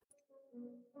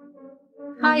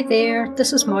Hi there,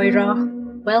 this is Moira.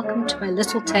 Welcome to my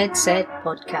Little Ted Said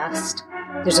podcast.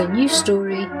 There's a new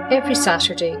story every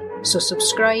Saturday, so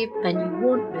subscribe and you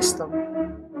won't miss them.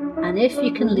 And if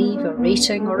you can leave a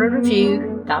rating or a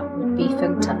review, that would be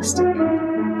fantastic.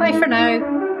 Bye for now.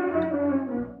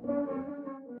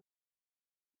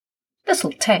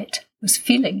 Little Ted was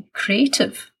feeling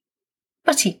creative,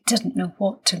 but he didn't know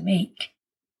what to make.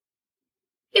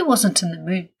 He wasn't in the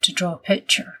mood to draw a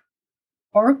picture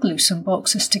or glue some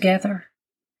boxes together,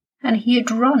 and he had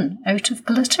run out of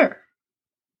glitter.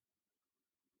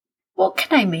 "What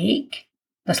can I make?"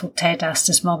 Little Ted asked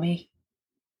his mummy.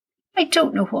 "I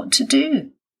don't know what to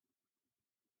do."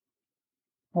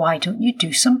 "Why don't you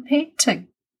do some painting?"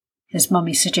 his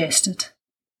mummy suggested.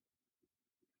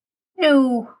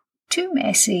 "No, too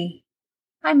messy.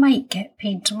 I might get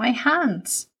paint on my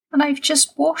hands, and I've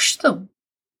just washed them,"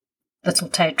 Little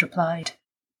Ted replied.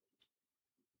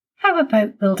 "How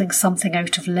about building something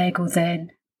out of Lego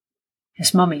then?"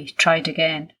 His mummy tried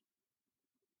again.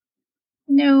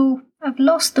 "No, I've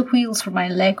lost the wheels for my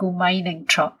Lego mining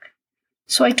truck,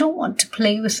 so I don't want to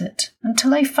play with it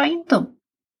until I find them."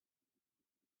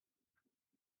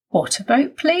 "What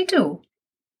about Play-Doh?"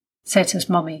 said his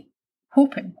mummy,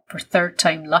 hoping for third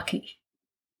time lucky.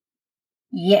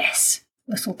 "Yes,"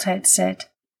 Little Ted said.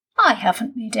 "I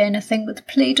haven't made anything with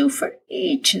Play-Doh for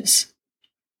ages."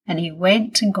 And he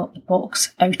went and got the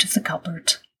box out of the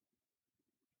cupboard.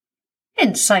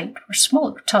 Inside were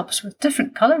smaller tubs with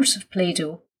different colours of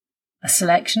Play-Doh, a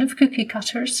selection of cookie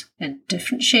cutters in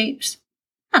different shapes,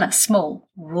 and a small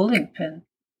rolling pin.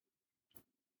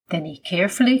 Then he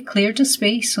carefully cleared a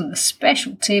space on the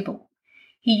special table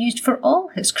he used for all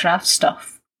his craft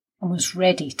stuff and was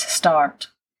ready to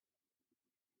start.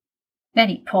 Then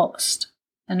he paused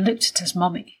and looked at his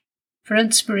mummy for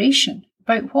inspiration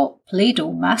about what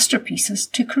Play-Doh masterpieces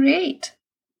to create.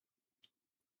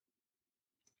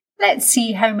 "Let's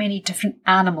see how many different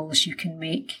animals you can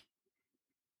make.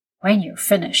 When you're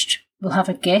finished, we'll have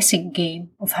a guessing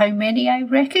game of how many I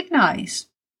recognise,"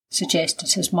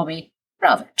 suggested his mummy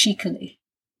rather cheekily.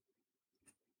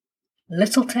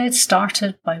 Little Ted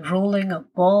started by rolling a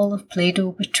ball of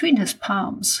Play-Doh between his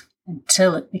palms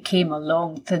until it became a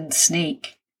long, thin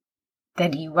snake.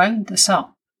 Then he wound this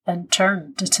up and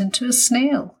turned it into a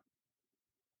snail.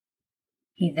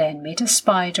 He then made a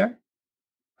spider,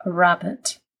 a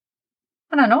rabbit,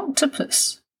 and an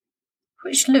octopus,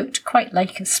 which looked quite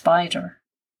like a spider.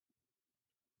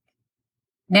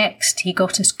 Next he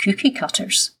got his cookie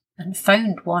cutters and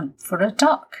found one for a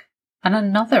duck and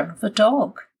another of a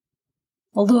dog,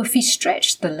 although if he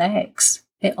stretched the legs,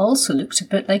 it also looked a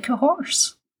bit like a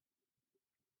horse.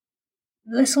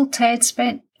 Little Ted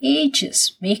spent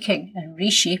ages making and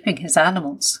reshaping his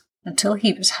animals until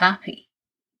he was happy.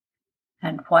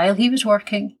 And while he was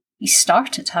working, he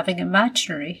started having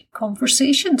imaginary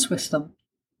conversations with them.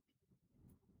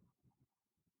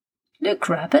 "Look,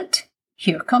 Rabbit,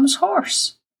 here comes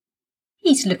Horse.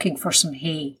 He's looking for some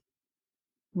hay.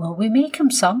 Will we make him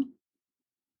some?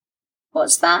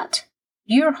 What's that?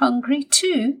 You're hungry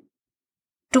too?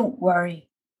 Don't worry,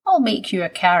 I'll make you a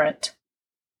carrot.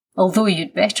 Although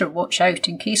you'd better watch out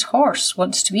in case Horse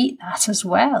wants to eat that as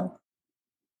well.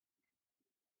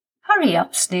 Hurry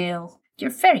up, Snail, you're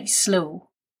very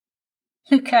slow.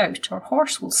 Look out or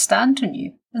Horse will stand on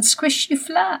you and squish you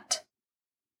flat."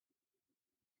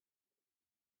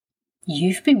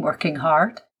 "You've been working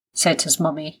hard," said his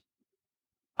mummy.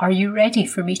 "Are you ready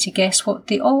for me to guess what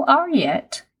they all are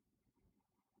yet?"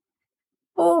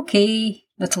 "OK,"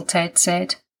 Little Ted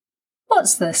said.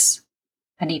 "What's this?"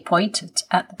 And he pointed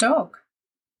at the dog.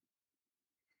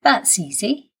 "That's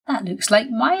easy. That looks like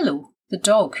Milo, the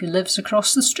dog who lives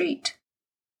across the street."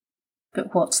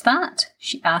 "But what's that?"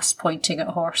 she asked, pointing at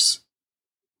Horse.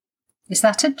 "Is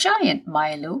that a giant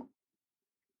Milo?"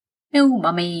 "No,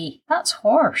 Mummy, that's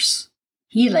Horse.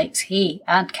 He likes hay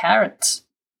and carrots."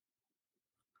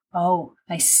 "Oh,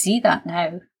 I see that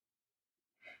now.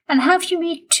 And have you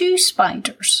made two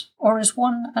spiders, or is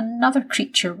one another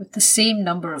creature with the same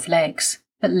number of legs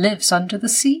that lives under the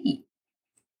sea?"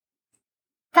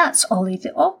 "That's Ollie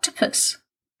the octopus.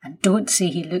 And don't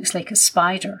say he looks like a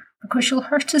spider, because you'll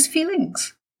hurt his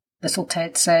feelings," Little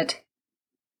Ted said.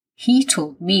 "He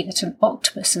told me that an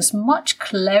octopus is much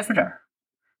cleverer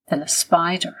than a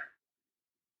spider."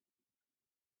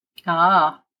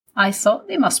 "Ah, I thought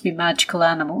they must be magical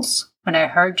animals when I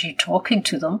heard you talking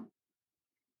to them."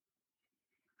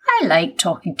 "I like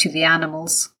talking to the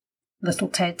animals," Little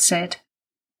Ted said.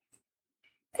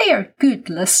 "They are good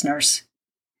listeners,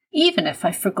 even if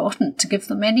I've forgotten to give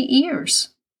them any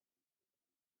ears.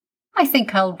 I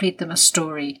think I'll read them a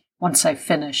story once I've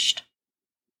finished."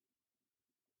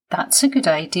 That's a good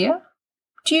idea.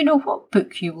 Do you know what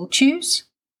book you will choose?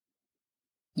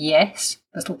 Yes,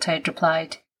 Little Ted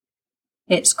replied.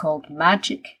 It's called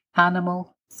Magic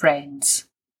Animal Friends.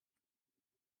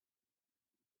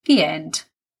 The end.